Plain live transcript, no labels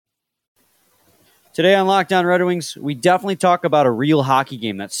Today on Locked On Red Wings, we definitely talk about a real hockey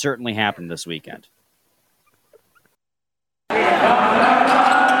game that certainly happened this weekend.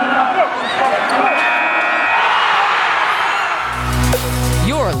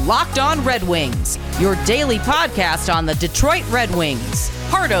 You're Locked On Red Wings, your daily podcast on the Detroit Red Wings.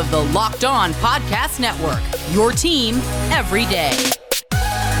 Part of the Locked On Podcast Network, your team every day.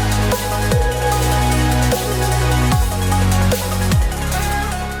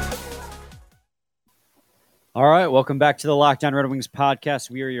 All right, welcome back to the Locked On Red Wings podcast.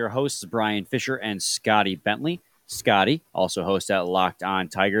 We are your hosts, Brian Fisher and Scotty Bentley. Scotty, also host at Locked On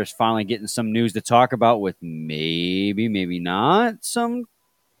Tigers, finally getting some news to talk about with maybe not some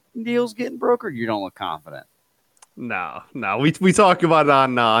deals getting brokered. You don't look confident. No. We talk about it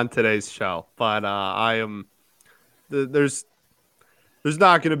on today's show, but I am there's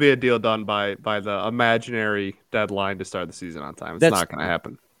not going to be a deal done by the imaginary deadline to start the season on time. It's not going to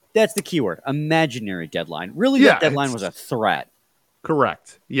happen. That's the keyword, imaginary deadline. Really, that deadline was a threat.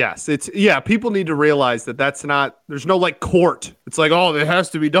 Correct. Yes. People need to realize that that's not, there's no like court. It's like, oh, it has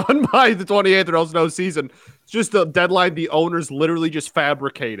to be done by the 28th or else no season. It's just a deadline the owners literally just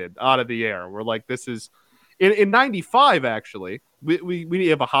fabricated out of the air. We're like, this is in 95, actually, we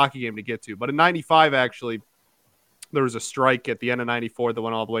have a hockey game to get to, but in 95, actually, there was a strike at the end of 94 that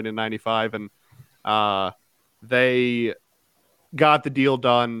went all the way to 95, and they got the deal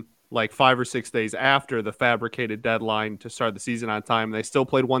done like 5 or 6 days after the fabricated deadline to start the season on time. And they still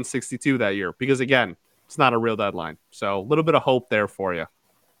played 162 that year because, again, it's not a real deadline. So a little bit of hope there for you.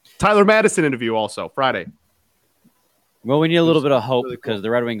 Tyler Madison interview also Friday. Well, we need a little bit of hope because the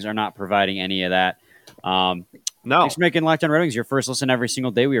Red Wings are not providing any of that. No. Thanks for making Locked On Red Wings your first listen every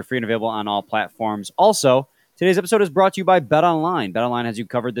single day. We are free and available on all platforms. Also, today's episode is brought to you by BetOnline. BetOnline has you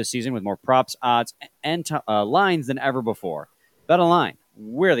covered this season with more props, odds, and lines than ever before. BetOnline,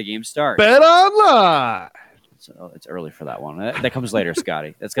 where the game starts. BetOnline. It's early for that one. That comes later,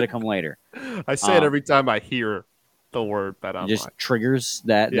 Scotty. That's going to come later. I say it every time I hear the word BetOnline. It just triggers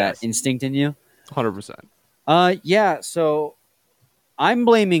that instinct in you. 100%. Yeah, so I'm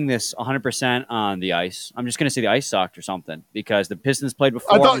blaming this 100% on the ice. I'm just going to say the ice sucked or something because the Pistons played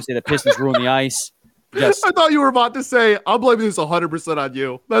before. I'm going to say the Pistons ruined the ice. I thought you were about to say, I'm blaming this 100% on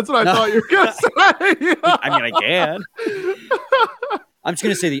you. That's what I thought you were going to say. I mean, I can. I'm just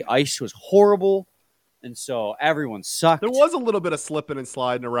going to say the ice was horrible, and so everyone sucked. There was a little bit of slipping and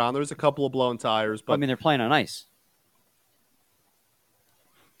sliding around. There was a couple of blown tires. But I mean, they're playing on ice.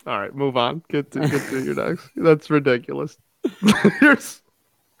 All right, move on. Get to your next. That's ridiculous. You're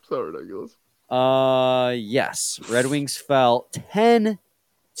so ridiculous. Yes. Red Wings fell 10-7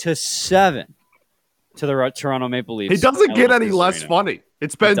 to the Toronto Maple Leafs. It doesn't get any less funny.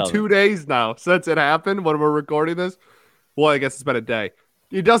 It's been 2 days now since it happened when we're recording this. Well, I guess it's been a day.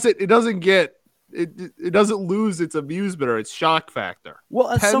 It doesn't lose its amusement or its shock factor.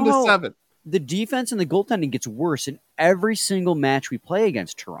 Well, 10-7. The defense and the goaltending gets worse in every single match we play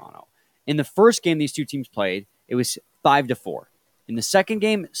against Toronto. In the first game these two teams played, it was 5-4. In the second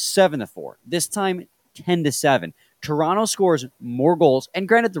game, 7-4. This time, 10-7. Toronto scores more goals, and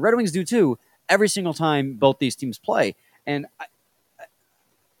granted, the Red Wings do too, every single time both these teams play. And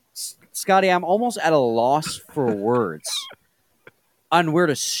Scotty, I'm almost at a loss for words on where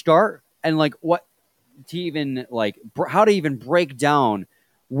to start and like what to even like how to even break down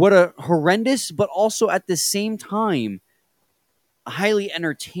what a horrendous, but also at the same time, highly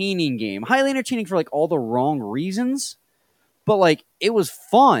entertaining game. Highly entertaining for like all the wrong reasons, but like it was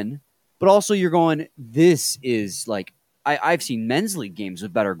fun. But also, you're going. This is like I've seen men's league games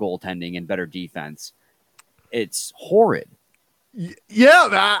with better goaltending and better defense. It's horrid.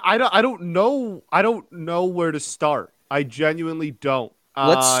 Yeah, I don't know where to start. I genuinely don't.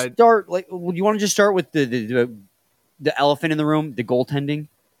 Let's start. Like, do you want to just start with the elephant in the room, the goaltending?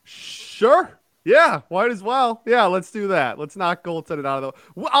 Sure. Yeah, might as well. Yeah, let's do that. Let's knock goaltending out of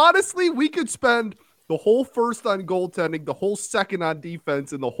the. Honestly, we could spend the whole first on goaltending, the whole second on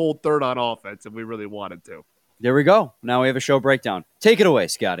defense, and the whole third on offense if we really wanted to. There we go. Now we have a show breakdown. Take it away,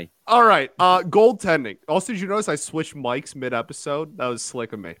 Scotty. All right. Goaltending. Also, did you notice I switched mics mid-episode? That was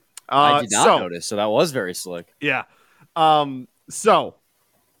slick of me. I did not notice, so that was very slick. Yeah. So,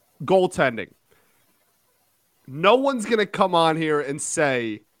 goaltending. No one's going to come on here and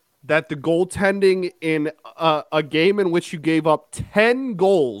say that the goaltending in a game in which you gave up 10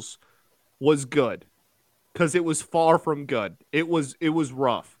 goals was good, because it was far from good. It was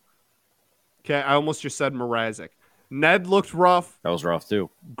rough. Okay, I almost just said Mrazek. Ned looked rough. That was rough too.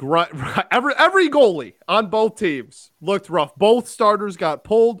 Every goalie on both teams looked rough. Both starters got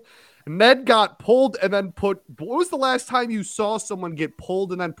pulled. Ned got pulled and then put. What was the last time you saw someone get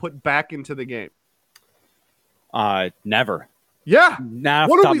pulled and then put back into the game? Never. Yeah. Not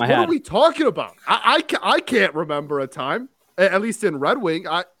off the top of my head. What are we talking about? I can't remember a time, at least in Red Wing.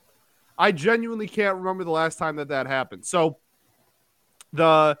 I genuinely can't remember the last time that happened. So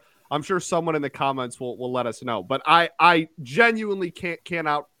I'm sure someone in the comments will let us know, but I genuinely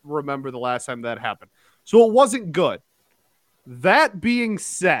cannot remember the last time that happened. So it wasn't good. That being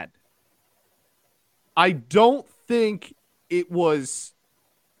said, I don't think it was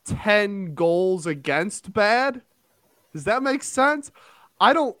 10 goals against bad. Does that make sense?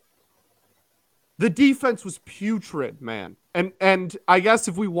 The defense was putrid, man. And I guess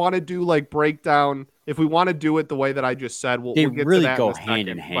if we want to do like breakdown, if we want to do it the way that I just said, we'll get really to that go in a hand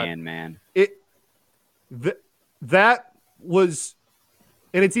in second. hand, man. That was,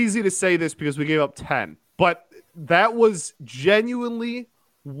 and it's easy to say this because we gave up 10, but that was genuinely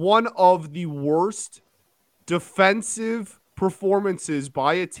one of the worst defensive performances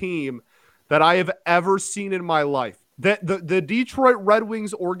by a team that I have ever seen in my life. The Detroit Red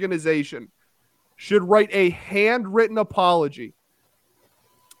Wings organization should write a handwritten apology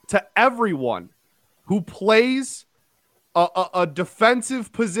to everyone who plays a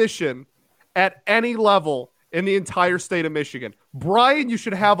defensive position at any level in the entire state of Michigan. Brian, you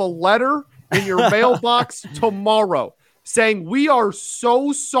should have a letter in your mailbox tomorrow saying, we are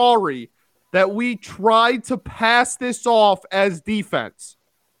so sorry that we tried to pass this off as defense.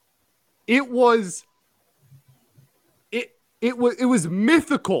 It was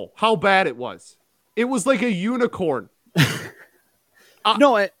mythical how bad it was. It was like a unicorn.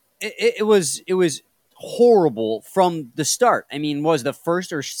 No, it was horrible from the start. I mean, was the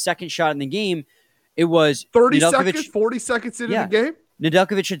first or second shot in the game? It was 30 seconds, 40 seconds into the game.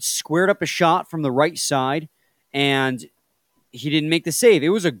 Nedeljkovic had squared up a shot from the right side, and he didn't make the save. It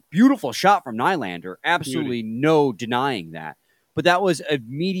was a beautiful shot from Nylander. Absolutely no denying that. But that was a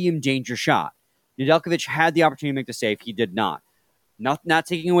medium danger shot. Nedeljkovic had the opportunity to make the save. He did not. Not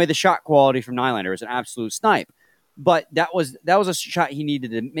taking away the shot quality from Nylander. It was an absolute snipe. But that was a shot he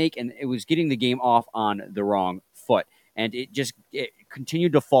needed to make, and it was getting the game off on the wrong foot. And it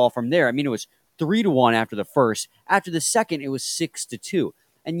continued to fall from there. I mean, it was 3-1 after the first. After the second, it was 6-2.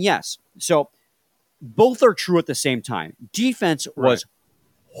 And yes, so both are true at the same time. Defense was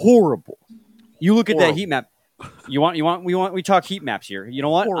horrible. You look at that heat map. We talk heat maps here. You know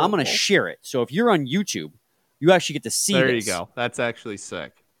what? Horrible. I'm going to share it. So if you're on YouTube, you actually get to see There this. you go. That's actually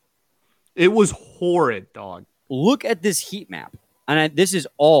sick. It was horrid, dog. Look at this heat map. And this is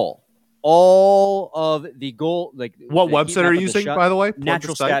all of the goal. Like what website are you using, by the way?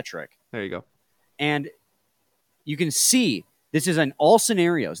 Natural Stat Trick. There you go. And you can see this is in all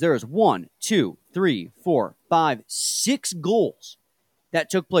scenarios. There is 1, 2, 3, 4, 5, 6 goals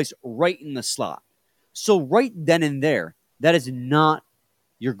that took place right in the slot. So right then and there, that is not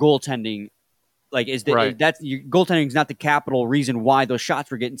your goaltending. Like that's your goaltending is not the capital reason why those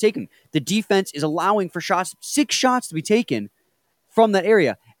shots were getting taken. The defense is allowing for 6 shots to be taken from that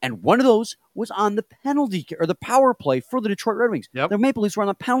area, and one of those was on the penalty or the power play for the Detroit Red Wings. Yep. The Maple Leafs were on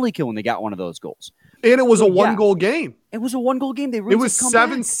the penalty kill when they got one of those goals. And it was a 1-goal game. It was a 1-goal game. It was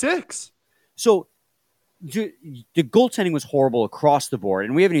 7-6. So the goaltending was horrible across the board,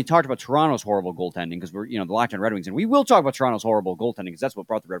 and we haven't even talked about Toronto's horrible goaltending because we're the Locked On Red Wings, and we will talk about Toronto's horrible goaltending because that's what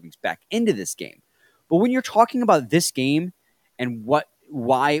brought the Red Wings back into this game. But when you're talking about this game and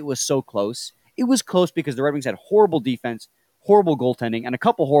why it was so close, it was close because the Red Wings had horrible defense, horrible goaltending, and a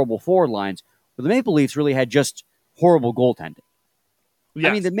couple horrible forward lines. But the Maple Leafs really had just horrible goaltending. Yes.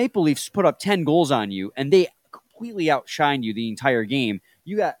 I mean, the Maple Leafs put up 10 goals on you, and they completely outshined you the entire game.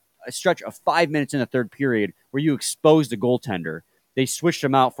 You got a stretch of 5 minutes in the third period where you exposed a goaltender. They switched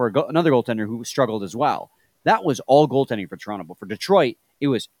him out for another goaltender who struggled as well. That was all goaltending for Toronto. But for Detroit, it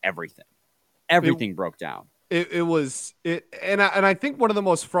was everything. Everything broke down. And I think one of the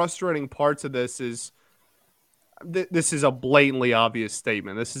most frustrating parts of this is this is a blatantly obvious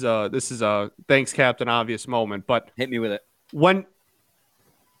statement. This is a thanks Captain obvious moment. But hit me with it. When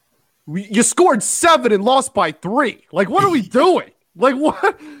you scored 7 and lost by 3, like what are we doing? Like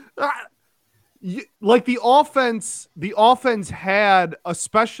what? Like the offense had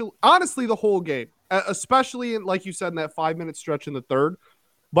honestly the whole game, especially in, like you said, in that 5-minute stretch in the third,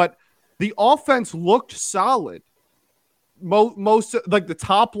 but the offense looked solid. Most like the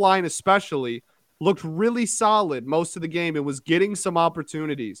top line especially looked really solid most of the game. It was getting some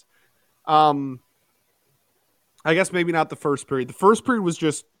opportunities. I guess maybe not the first period. The first period was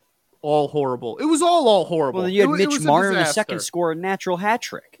just all horrible. It was all horrible. Well, you had Mitch Marner in the second score a natural hat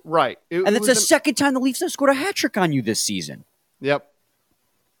trick. Right. And that's the second time the Leafs have scored a hat trick on you this season. Yep.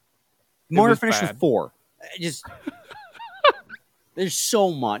 Marner finished with 4. There's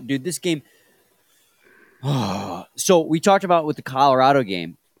so much. Dude, this game, So we talked about with the Colorado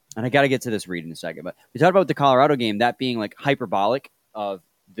game, and I got to get to this read in a second, but we talked about the Colorado game, that being like hyperbolic of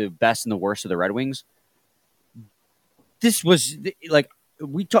the best and the worst of the Red Wings. This was like,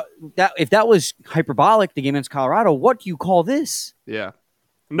 we talked that if that was hyperbolic, the game against Colorado, what do you call this? Yeah.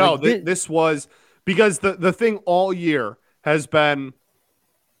 No, Like, this was because the thing all year has been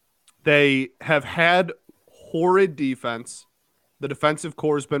they have had horrid defense. The defensive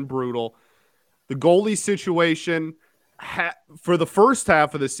core has been brutal. The goalie situation for the first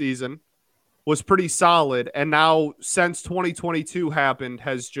half of the season was pretty solid, and now since 2022 happened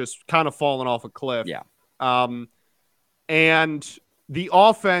has just kind of fallen off a cliff. Yeah. And the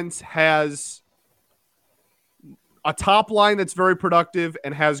offense has a top line that's very productive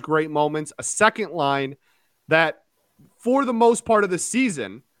and has great moments, a second line that for the most part of the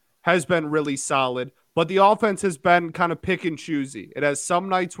season has been really solid, but the offense has been kind of pick and choosy. It has some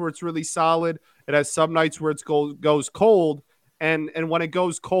nights where it's really solid. It has some nights where it goes cold. And when it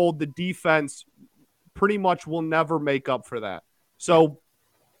goes cold, the defense pretty much will never make up for that. So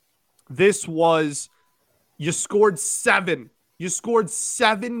this was, you scored 7. You scored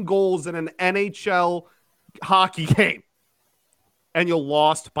 7 goals in an NHL hockey game, and you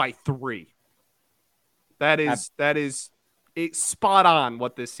lost by 3. That is it's spot on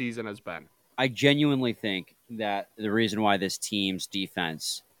what this season has been. I genuinely think that the reason why this team's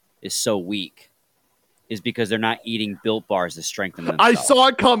defense is so weak is because they're not eating Built Bars to strengthen themselves. I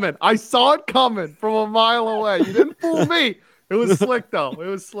saw it coming from a mile away. You didn't fool me. It was slick, though.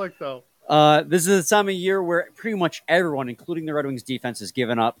 This is the time of year where pretty much everyone, including the Red Wings defense, has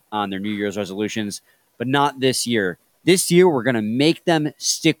given up on their New Year's resolutions, but not this year. This year, we're going to make them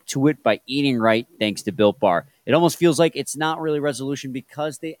stick to it by eating right, thanks to Built Bar. It almost feels like it's not really resolution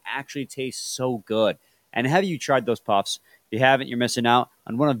because they actually taste so good. And have you tried those Puffs? If you haven't, you're missing out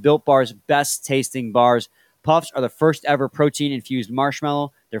on one of Built Bar's best-tasting bars. Puffs are the first ever protein-infused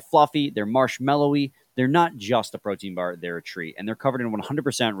marshmallow. They're fluffy. They're marshmallowy. They're not just a protein bar. They're a treat. And they're covered in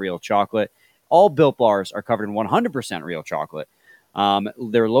 100% real chocolate. All Built Bars are covered in 100% real chocolate.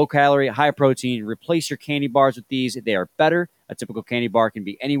 They're low-calorie, high-protein. Replace your candy bars with these. They are better. A typical candy bar can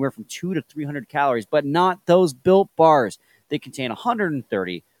be anywhere from 200 to 300 calories, but not those Built Bars. They contain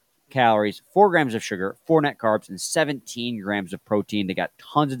 130 calories, 4 grams of sugar, 4 net carbs, and 17 grams of protein. They got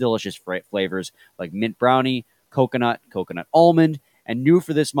tons of delicious flavors like mint brownie, coconut almond, and new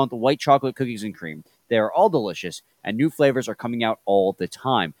for this month, white chocolate cookies and cream. They are all delicious, and new flavors are coming out all the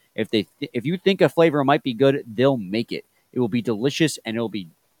time. If you think a flavor might be good, they'll make it. It will be delicious, and it'll be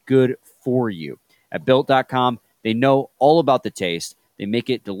good for you. At Built.com, they know all about the taste. They make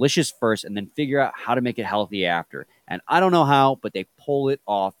it delicious first and then figure out how to make it healthy after. And I don't know how, but they pull it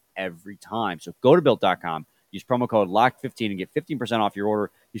off every time. So go to Built.com, use promo code LOCKED15 and get 15% off your order.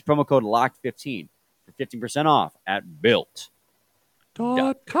 Use promo code LOCKED15 for 15% off at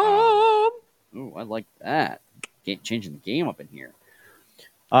Built.com. Ooh, I like that. Changing the game up in here.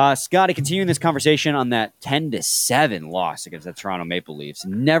 Scotty, continuing this conversation on that 10-7 loss against the Toronto Maple Leafs.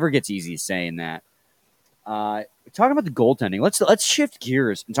 Never gets easy saying that. Talking about the goaltending, let's shift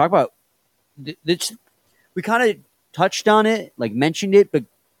gears and talk about we kind of touched on it, like mentioned it, but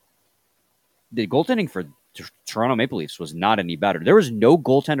the goaltending for Toronto Maple Leafs was not any better. There was no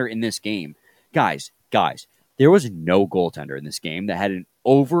goaltender in this game. Guys, there was no goaltender in this game that had an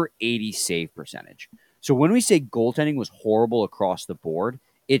over 80 save percentage. So when we say goaltending was horrible across the board,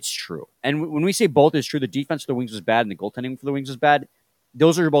 it's true. And when we say both is true, the defense for the Wings was bad and the goaltending for the Wings was bad.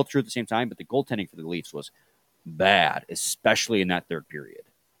 Those are both true at the same time, but the goaltending for the Leafs was bad, especially in that third period.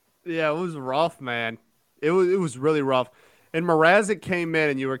 Yeah, it was rough, man. It was really rough. And Mrazek came in,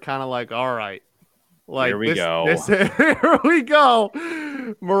 and you were kind of like, all right. Like, here we go. Here we go.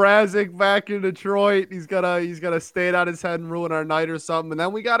 Mrazek back in Detroit. He's gotta stay it on his head and ruin our night or something. And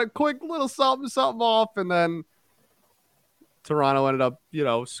then we got a quick little something off, and then Toronto ended up,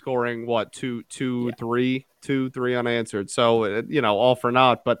 scoring what, 2-3 unanswered. So, all for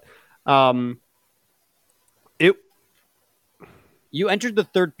naught. But you entered the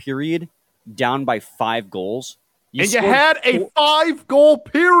third period down by 5 goals. You had a 5-goal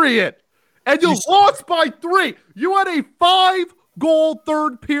period. And you lost by 3. You had a 5-goal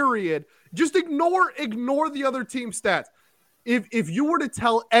third period. Just ignore the other team stats. If you were to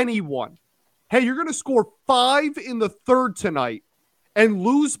tell anyone, hey, you're going to score 5 in the third tonight and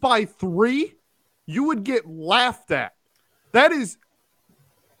lose by 3, you would get laughed at. That is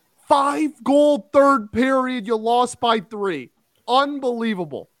 5-goal third period. You lost by 3.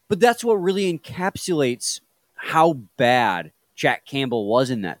 Unbelievable. But that's what really encapsulates how bad Jack Campbell was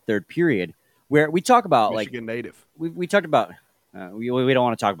in that third period, where we talk about Michigan native. We talked about We don't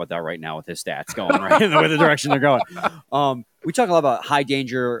want to talk about that right now with his stats going right in the direction they're going. We talk a lot about high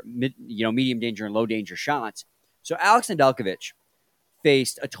danger, medium danger, and low danger shots. So Alex Nedeljkovic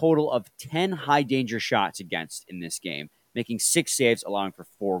faced a total of 10 high danger shots against in this game, making 6 saves, allowing for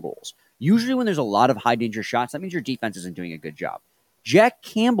 4 goals. Usually when there's a lot of high danger shots, that means your defense isn't doing a good job. Jack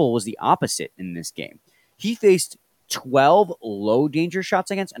Campbell was the opposite in this game. He faced 12 low danger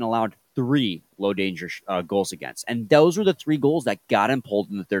shots against and allowed 3 low danger goals against. And those were the 3 goals that got him pulled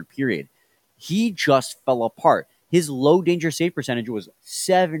in the third period. He just fell apart. His low danger save percentage was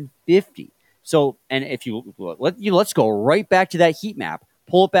 .750. So, and if let's go right back to that heat map,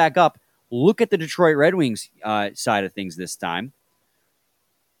 pull it back up, look at the Detroit Red Wings side of things this time.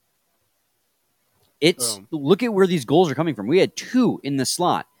 Look at where these goals are coming from. We had 2 in the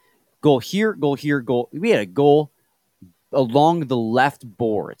slot. Goal here, goal here, goal. We had a goal along the left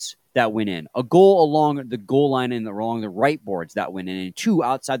boards that went in, a goal along the goal line and along the right boards that went in, and 2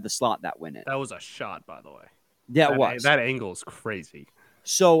 outside the slot that went in. That was a shot, by the way. That angle is crazy.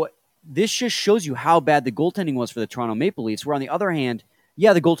 So this just shows you how bad the goaltending was for the Toronto Maple Leafs, where on the other hand,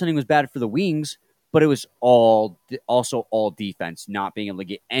 yeah, the goaltending was bad for the Wings, but it was also all defense, not being able to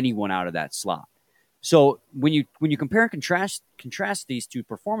get anyone out of that slot. So when you compare and contrast these 2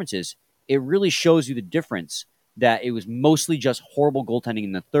 performances, it really shows you the difference that it was mostly just horrible goaltending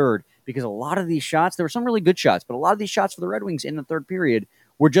in the third, because a lot of these shots, there were some really good shots, but a lot of these shots for the Red Wings in the third period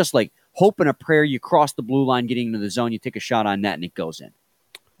were just like hope and a prayer. You cross the blue line, getting into the zone, you take a shot on net, and it goes in.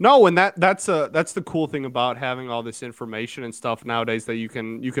 No, and that's the cool thing about having all this information and stuff nowadays, that you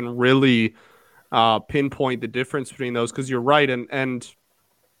can really pinpoint the difference between those, because you're right, and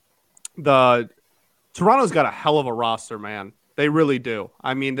the Toronto's got a hell of a roster, man. They really do.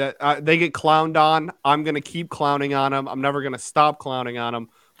 I mean, that they get clowned on. I'm going to keep clowning on them. I'm never going to stop clowning on them.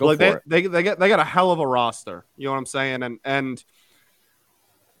 They got a hell of a roster. You know what I'm saying? And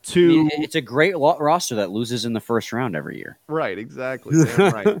it's a great roster that loses in the first round every year. Right, exactly.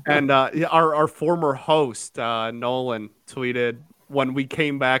 Right. And our former host Nolan tweeted when we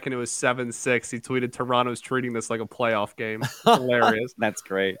came back and it was 7-6. He tweeted, "Toronto's treating this like a playoff game." Hilarious. That's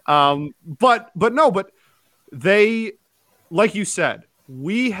great. But they. Like you said,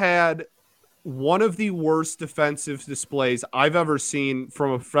 we had one of the worst defensive displays I've ever seen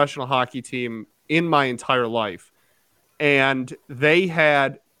from a professional hockey team in my entire life. And they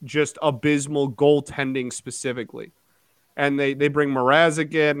had just abysmal goaltending specifically. And they bring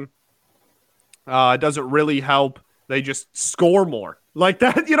Mrazek in. It doesn't really help. They just score more. Like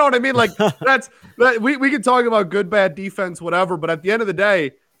that, you know what I mean? Like we can talk about good, bad defense, whatever. But at the end of the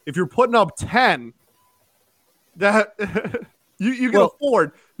day, if you're putting up 10, that you can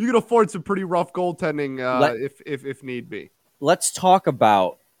afford some pretty rough goaltending if need be. Let's talk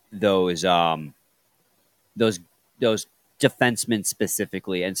about those defensemen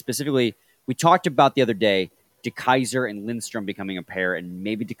specifically, and specifically we talked about the other day DeKeyser and Lindstrom becoming a pair, and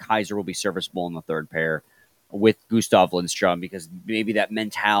maybe DeKeyser will be serviceable in the third pair with Gustav Lindstrom, because maybe that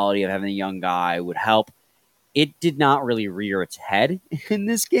mentality of having a young guy would help. It did not really rear its head in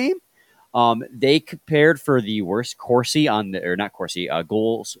this game. They compared for the worst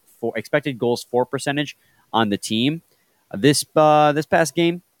expected goals for percentage on the team. This past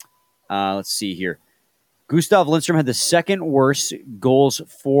game, let's see here. Gustav Lindstrom had the second worst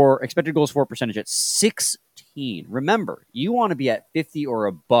expected goals for percentage at 16. Remember, you want to be at 50 or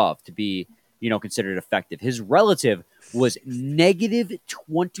above to be, considered effective. His relative was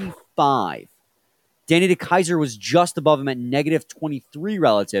 -25. Danny DeKeyser was just above him at -23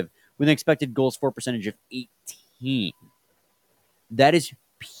 relative, with an expected goals for percentage of 18. That is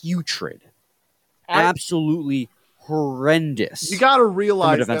putrid. Absolutely horrendous. You got to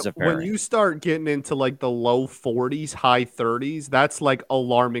realize that when you start getting into like the low 40s, high 30s, that's like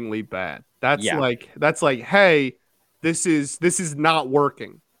alarmingly bad. That's like, hey, this is not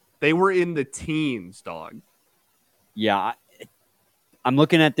working. They were in the teens, dog. Yeah. I'm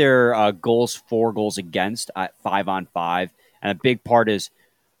looking at their goals against at 5-on-5, and a big part is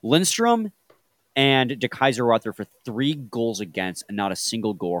Lindstrom and DeKeyser were out there for 3 goals against and not a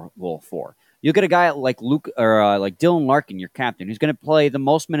single goal for. You get a guy like like Dylan Larkin, your captain, who's going to play the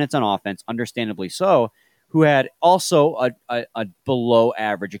most minutes on offense, understandably so, who had also a below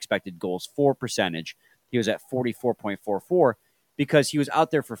average expected goals for percentage. He was at 44.44 because he was out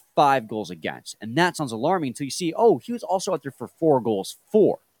there for 5 goals against. And that sounds alarming until you see, he was also out there for 4 goals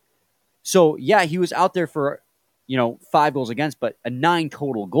for. So, yeah, he was out there for 5 goals against, but 9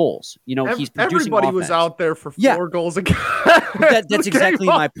 total goals. He's producing everybody offense. Was out there for 4 goals against. That's exactly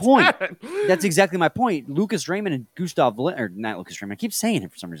my point. That's exactly my point. Lucas Raymond and Gustav Lindstrom, or not Lucas Raymond, I keep saying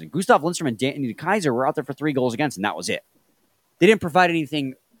it for some reason. Gustav Lindstrom and Danny DeKeyser were out there for 3 goals against, and that was it. They didn't provide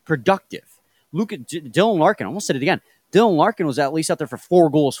anything productive. Dylan Larkin, I almost said it again. Dylan Larkin was at least out there for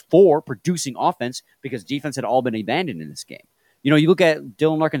 4 goals for producing offense because defense had all been abandoned in this game. You look at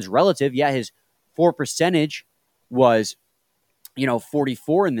Dylan Larkin's relative. Yeah, his for percentage was,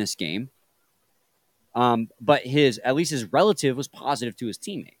 44 in this game. But at least his relative was positive to his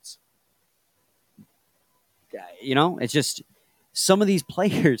teammates. It's just some of these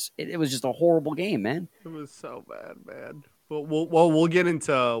players. It was just a horrible game, man. It was so bad, man. We'll get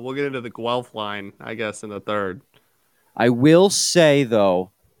into the Guelph line, I guess, in the third. I will say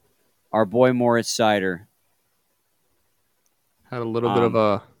though, our boy Moritz Seider had a little bit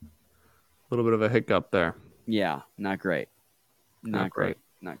of a hiccup there. Yeah, not great. Not great.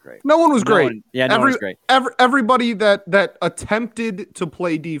 No one was great. No one was great. Everybody that attempted to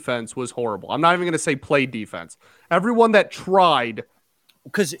play defense was horrible. I'm not even going to say play defense. Everyone that tried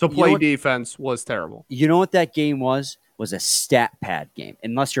to play defense was terrible. You know what that game was? Was a stat pad game.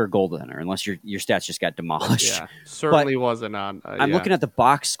 Unless you're a goaltender, unless your stats just got demolished. Yeah, certainly wasn't on. I'm looking at the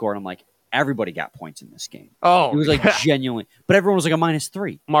box score and I'm like, everybody got points in this game. Oh, it was like genuinely, but everyone was like a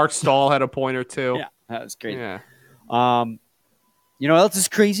 -3. Mark Stahl had a point or two. Yeah, that was crazy. Yeah. You know what else is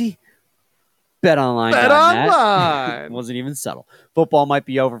crazy? BetOnline. BetOnline. Wasn't even subtle. Football might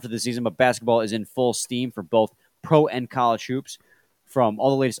be over for the season, but basketball is in full steam for both pro and college hoops. From all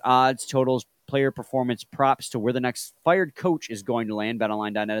the latest odds, totals, player performance, props to where the next fired coach is going to land,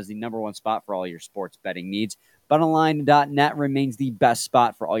 BetOnline.net is the #1 spot for all your sports betting needs. BetOnline.net remains the best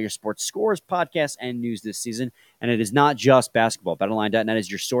spot for all your sports scores, podcasts, and news this season. And it is not just basketball. BetOnline.net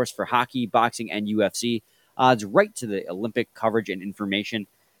is your source for hockey, boxing, and UFC. Odds right to the Olympic coverage and information.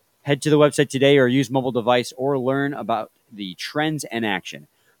 Head to the website today or use mobile device or learn about the trends and action.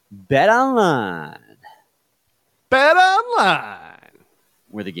 BetOnline. BetOnline.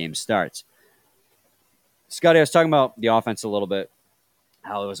 Where the game starts. Scotty, I was talking about the offense a little bit,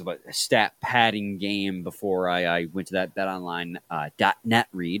 how it was about a stat padding game before I went to that BetOnline.net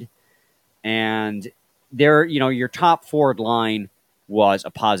read. And there, your top forward line was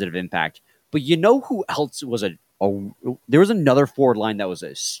a positive impact. But you know who else was there was another forward line that was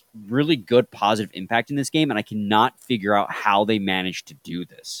a really good positive impact in this game, and I cannot figure out how they managed to do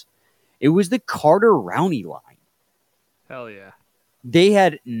this. It was the Carter Rowney line. Hell yeah. They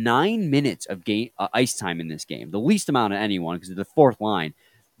had 9 minutes of ice time in this game, the least amount of anyone because of the fourth line.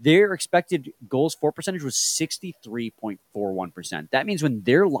 Their expected goals for percentage was 63.41%. That means when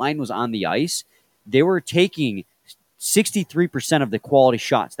their line was on the ice, they were taking 63% of the quality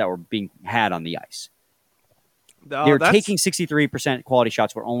shots that were being had on the ice. They're taking 63% quality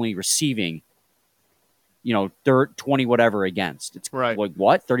shots, but only receiving, 20 whatever against. It's right. Like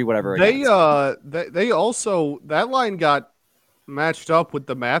what? 30 whatever against. They also, that line got matched up with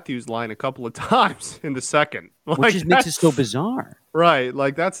the Matthews line a couple of times in the second. Which just makes it so bizarre. Right.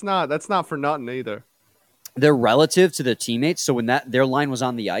 Like that's not for nothing either. They're relative to their teammates. So when their line was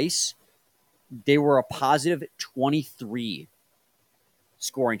on the ice, they were a positive 23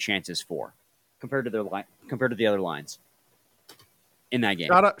 scoring chances for compared to the other lines in that game.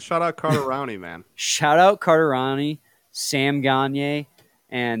 Shout out Carter Rowney, man. Shout out Carter Rowney, Sam Gagne,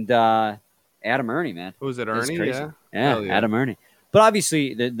 and Adam Ernie, man. Was it Ernie? Yeah, Adam Ernie. But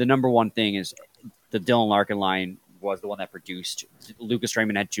obviously, the number one thing is the Dylan Larkin line was the one that produced. Lucas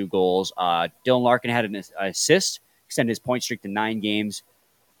Raymond had 2 goals. Dylan Larkin had an assist, extended his point streak to 9 games.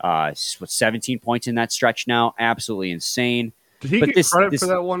 17 points in that stretch now. Absolutely insane. Did he get credit for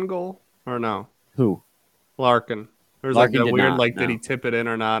that 1 goal or no? Who? Larkin. There's like that weird, did he tip it in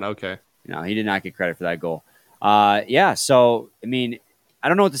or not? Okay. No, he did not get credit for that goal. So, I mean, I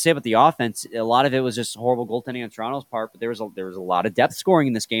don't know what to say about the offense. A lot of it was just horrible goaltending on Toronto's part, but there was a lot of depth scoring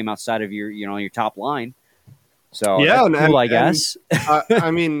in this game outside of your top line. So, yeah, that's cool, I guess.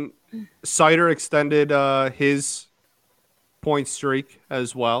 I mean, Seider extended his point streak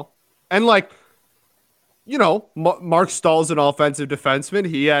as well. And Mark Stahl's an offensive defenseman.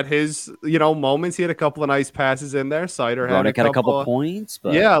 He had his, moments. He had a couple of nice passes in there. Seider had a couple of points.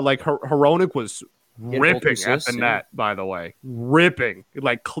 But yeah, Hronek was ripping at the net, by the way. Ripping.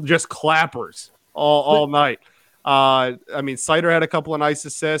 Just clappers all night. Seider had a couple of nice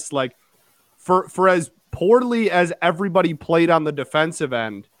assists. For as poorly as everybody played on the defensive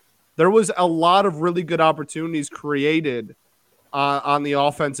end, there was a lot of really good opportunities created on the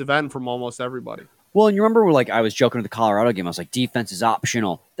offensive end from almost everybody. Well, and you remember I was joking with the Colorado game. I was like, defense is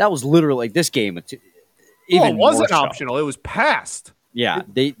optional. That was literally this game. It wasn't optional. It was passed. Yeah,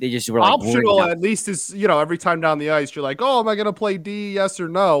 they just were optional. At least is every time down the ice, you're like, oh, am I going to play D? Yes or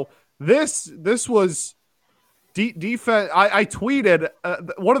no? This was defense. I tweeted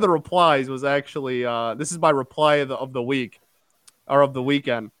one of the replies was actually this is my reply of the week. or of the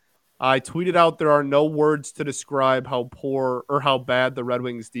weekend. I tweeted out there are no words to describe how poor or how bad the Red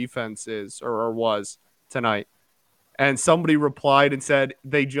Wings defense is or was tonight. And somebody replied and said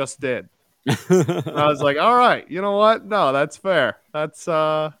they just did. And I was like, all right, you know what? No, that's fair. That's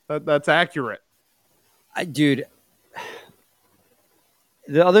accurate. Dude,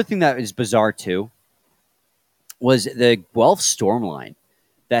 the other thing that is bizarre too was the Guelph Storm line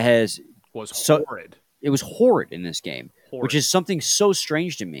that was horrid. It was horrid in this game, which is something so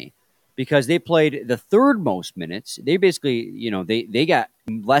strange to me because they played the third most minutes. They basically, they got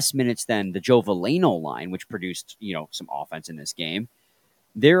less minutes than the Joe Veleno line, which produced, some offense in this game.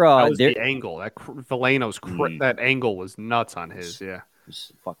 That was the angle. That Veleno's that angle was nuts on his. Yeah,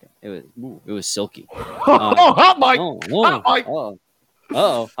 it was silky. Hot mic. Hot mic.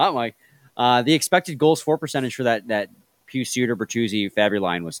 Hot mic. The expected goals for percentage for that Pew Suter Bertuzzi Fabry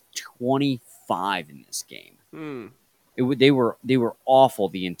line was 25 in this game. They were awful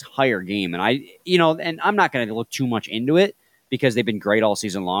the entire game, and I'm not going to look too much into it because they've been great all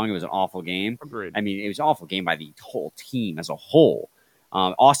season long. It was an awful game. Agreed. I mean, it was an awful game by the whole team as a whole.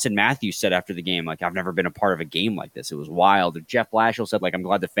 Austin Matthews said after the game, I've never been a part of a game like this. It was wild. Jeff Blashill said, I'm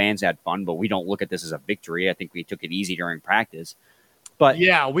glad the fans had fun, but we don't look at this as a victory. I think we took it easy during practice. But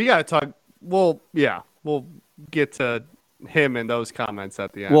yeah, we got to talk. Well, yeah, we'll get to him and those comments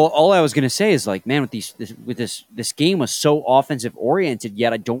at the end. Well, all I was going to say is man, this game was so offensive oriented,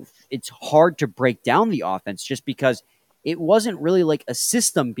 yet it's hard to break down the offense just because it wasn't really a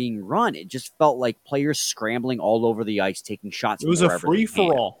system being run. It just felt like players scrambling all over the ice, taking shots. It was a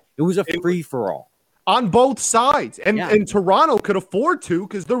free-for-all. It was a free-for-all. On both sides. And Toronto could afford to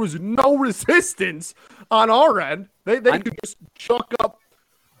because there was no resistance on our end. They could just chuck up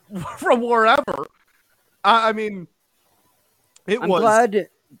from wherever. I mean, I'm glad.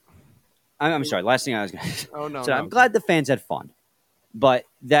 I'm sorry. Last thing I was going to say. Oh, no. I'm glad the fans had fun, but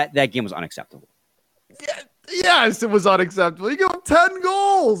that game was unacceptable. Yeah. Yes, it was unacceptable. You give 10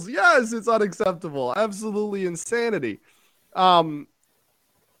 goals. Yes, it's unacceptable. Absolutely insanity. I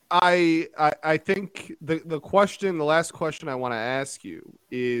think the last question I want to ask you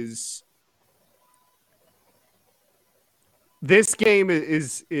is this game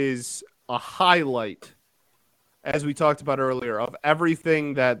is a highlight, as we talked about earlier, of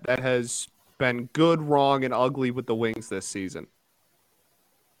everything that has been good, wrong, and ugly with the Wings this season.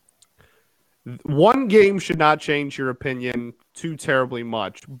 One game should not change your opinion too terribly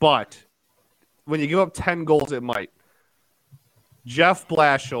much, but when you give up 10 goals, it might. Jeff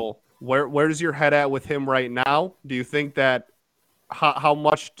Blashill, where's your head at with him right now? Do you think that how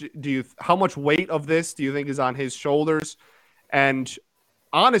much weight of this do you think is on his shoulders? And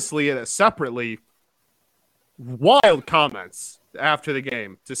honestly, separately, wild comments after the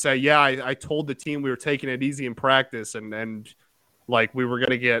game to say, yeah, I told the team we were taking it easy in practice and we were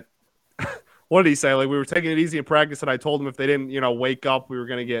going to get what did he say? We were taking it easy in practice, and I told them if they didn't, wake up, we were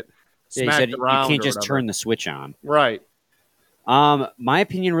going to get smacked around. You can't just turn the switch on. Right. My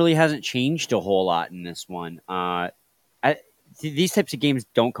opinion really hasn't changed a whole lot in this one. These types of games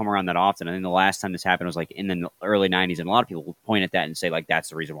don't come around that often. I think the last time this happened was in the early 90s, and a lot of people will point at that and say, that's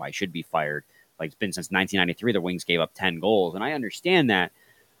the reason why he should be fired. It's been since 1993 the Wings gave up 10 goals, and I understand that.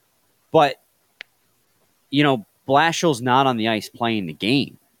 But, Blashill's not on the ice playing the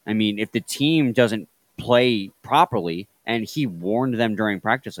game. I mean, if the team doesn't play properly, and he warned them during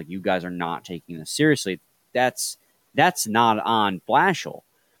practice, you guys are not taking this seriously, that's not on Blashill.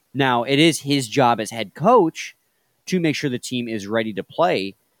 Now, it is his job as head coach to make sure the team is ready to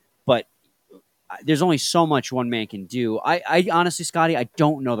play, but there's only so much one man can do. I honestly, Scotty, I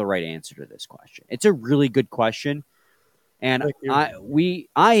don't know the right answer to this question. It's a really good question. And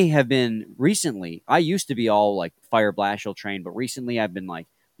I have been recently, I used to be all fire Blashill trained, but recently I've been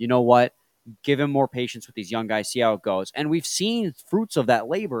you know what? Give him more patience with these young guys, see how it goes. And we've seen fruits of that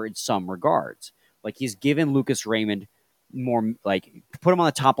labor in some regards. He's given Lucas Raymond more, put him on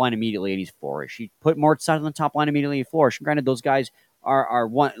the top line immediately and he's flourish. He put Mortzseit on the top line immediately and flourish. Granted, those guys are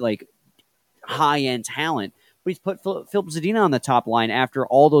one high-end talent, but he's put Philip Zadina on the top line after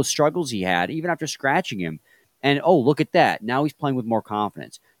all those struggles he had, even after scratching him. And, look at that. Now he's playing with more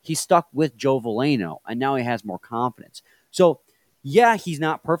confidence. He stuck with Joe Veleno, and now he has more confidence. So, yeah, he's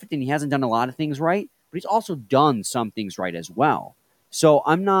not perfect, and he hasn't done a lot of things right, but he's also done some things right as well. So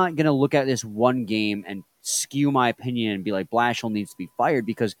I'm not going to look at this one game and skew my opinion and be Blashill needs to be fired,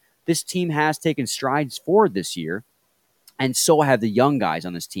 because this team has taken strides forward this year, and so have the young guys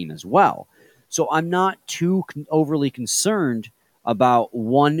on this team as well. So I'm not too overly concerned about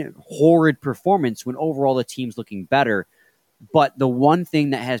one horrid performance when overall the team's looking better. But the one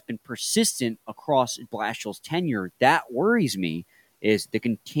thing that has been persistent across Blashill's tenure that worries me is the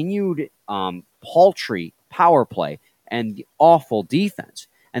continued paltry power play and the awful defense.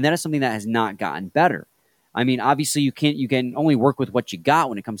 And that is something that has not gotten better. I mean, obviously you can only work with what you got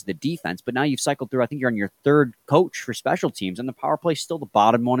when it comes to the defense, but now you've cycled through, I think you're on your third coach for special teams, and the power play is still the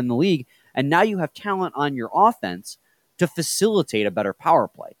bottom one in the league. And now you have talent on your offense to facilitate a better power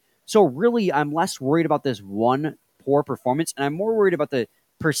play. So really, I'm less worried about this one poor performance, and I'm more worried about the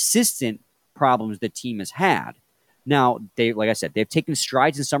persistent problems the team has had. Now, like I said, they've taken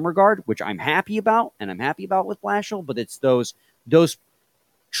strides in some regard, which I'm happy about, and I'm happy about with Blashill, but it's those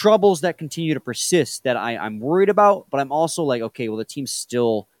troubles that continue to persist that I'm worried about, but I'm also like, okay, well, the team's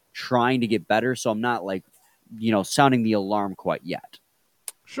still trying to get better, so I'm not like, sounding the alarm quite yet.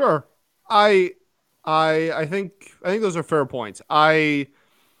 Sure. I think those are fair points. Like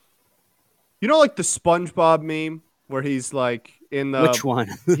the SpongeBob meme where he's like in the which one?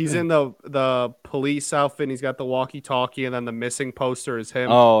 He's in the police outfit and he's got the walkie-talkie and then the missing poster is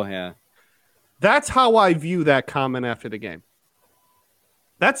him. Oh yeah. That's how I view that comment after the game.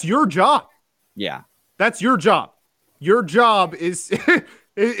 That's your job. Yeah. That's your job. Your job is to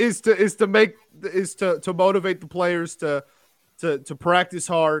motivate the players to practice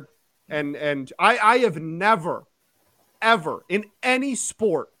hard. And I have never, ever in any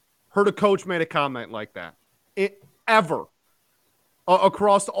sport heard a coach made a comment like that. Ever.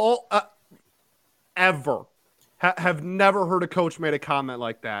 Across all, ever. Have never heard a coach made a comment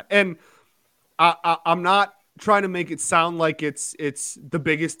like that. And I'm not trying to make it sound like it's the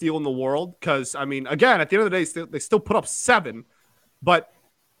biggest deal in the world, because I mean, again, at the end of the day, they still put up 7, but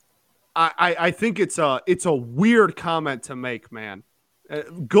I think it's a weird comment to make, man.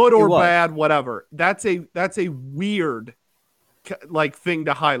 Good or bad, whatever. That's a weird thing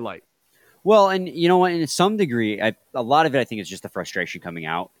to highlight. Well, and you know what? In some degree, a lot of it I think is just the frustration coming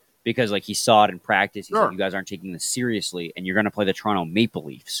out, because he saw it in practice. He said, you guys aren't taking this seriously, and you're going to play the Toronto Maple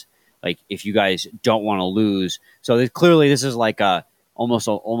Leafs. If you guys don't want to lose. So this is like almost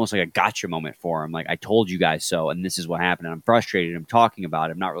like a gotcha moment for him. Like, I told you guys so, and this is what happened. And I'm frustrated. I'm talking about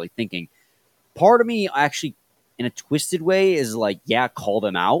it. I'm not really thinking. Part of me actually, in a twisted way, is like, yeah, call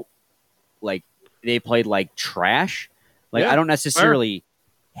them out. Like, they played like trash. I don't necessarily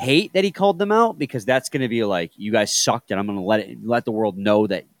hate that he called them out, because that's going to be like, you guys sucked, and I'm going to let the world know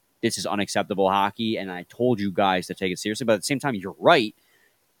that this is unacceptable hockey, and I told you guys to take it seriously. But at the same time, you're right.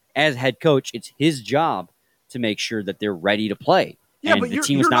 As head coach, it's his job to make sure that they're ready to play. Yeah, and but the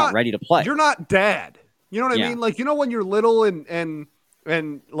team is not ready to play. You're not dad. You know what I mean? When you're little and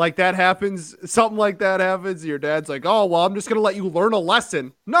like that happens, something like that happens, your dad's like, oh, well, I'm just going to let you learn a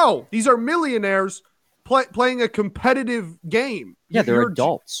lesson. No, these are millionaires playing a competitive game. Yeah, they're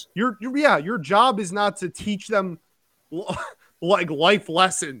adults. Your job is not to teach them like life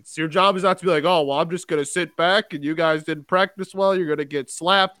lessons. Your job is not to be like, oh, well, I'm just going to sit back and you guys didn't practice well. You're going to get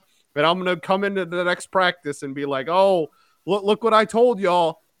slapped. And I'm going to come into the next practice and be like, oh, look what I told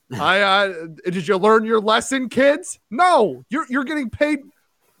y'all. Did you learn your lesson, kids? No, you're getting paid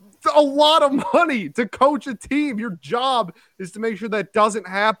a lot of money to coach a team. Your job is to make sure that doesn't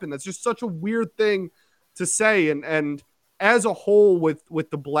happen. That's just such a weird thing to say. And as a whole with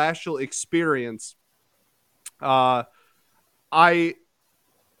the Blashill experience, I've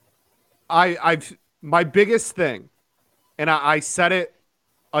my biggest thing, and I said it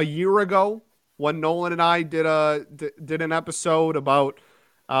a year ago when Nolan and I did an episode about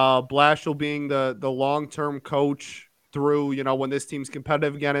Blashill being the long-term coach through, when this team's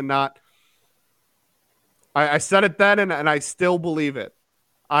competitive again and not. I said it then, and I still believe it.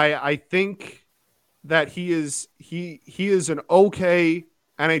 I think that he is an okay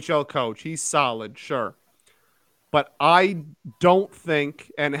NHL coach. He's solid, sure. But I don't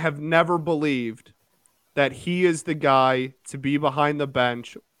think and have never believed that he is the guy to be behind the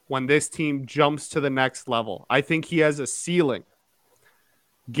bench when this team jumps to the next level. I think he has a ceiling.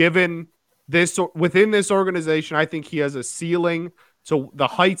 Given this within this organization, I think he has a ceiling to the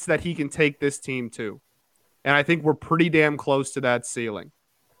heights that he can take this team to. And I think we're pretty damn close to that ceiling.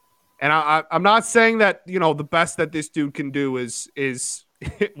 And I'm not saying that, the best that this dude can do is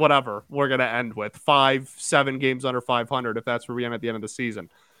whatever we're going to end with 5-7 games under 500, if that's where we end at the end of the season.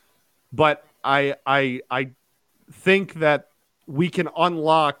 But I think that we can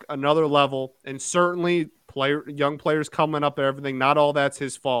unlock another level, and certainly young players coming up and everything. Not all that's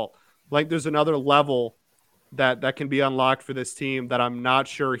his fault. Like, there's another level that can be unlocked for this team that I'm not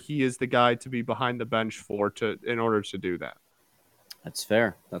sure he is the guy to be behind the bench in order to do that. That's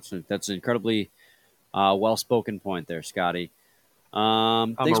fair. That's an incredibly well-spoken point there, Scotty.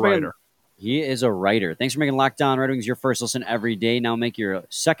 I'm a writer. He is a writer. Thanks for making Locked On Red Wings your first listen every day. Now make your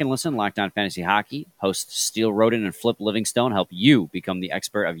second listen Locked On Fantasy Hockey. Hosts Steele Roden and Flip Livingstone help you become the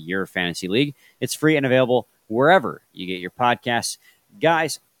expert of your fantasy league. It's free and available wherever you get your podcasts.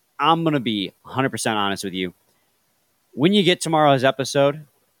 Guys, I'm going to be 100% honest with you. When you get tomorrow's episode,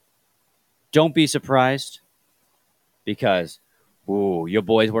 don't be surprised because, your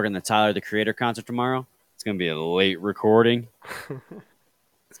boy's working the Tyler, the Creator concert tomorrow. It's going to be a late recording.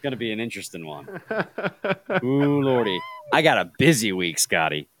 It's going to be an interesting one. Ooh, Lordy. I got a busy week,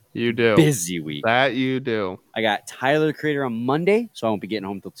 Scotty. You do. Busy week. That you do. I got Tyler, the Creator, on Monday, so I won't be getting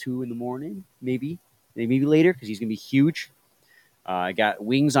home till 2 in the morning, maybe later, because he's going to be huge. I got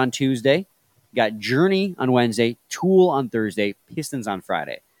Wings on Tuesday. Got Journey on Wednesday. Tool on Thursday. Pistons on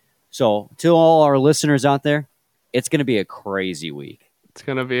Friday. So, to all our listeners out there, it's going to be a crazy week. It's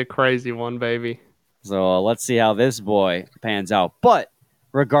going to be a crazy one, baby. So, let's see how this boy pans out. But,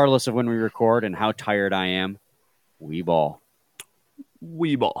 regardless of when we record and how tired I am, we ball.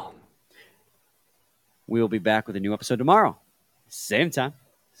 We ball. We'll be back with a new episode tomorrow. Same time,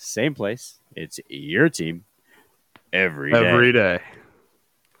 same place. It's your team every day. Every day.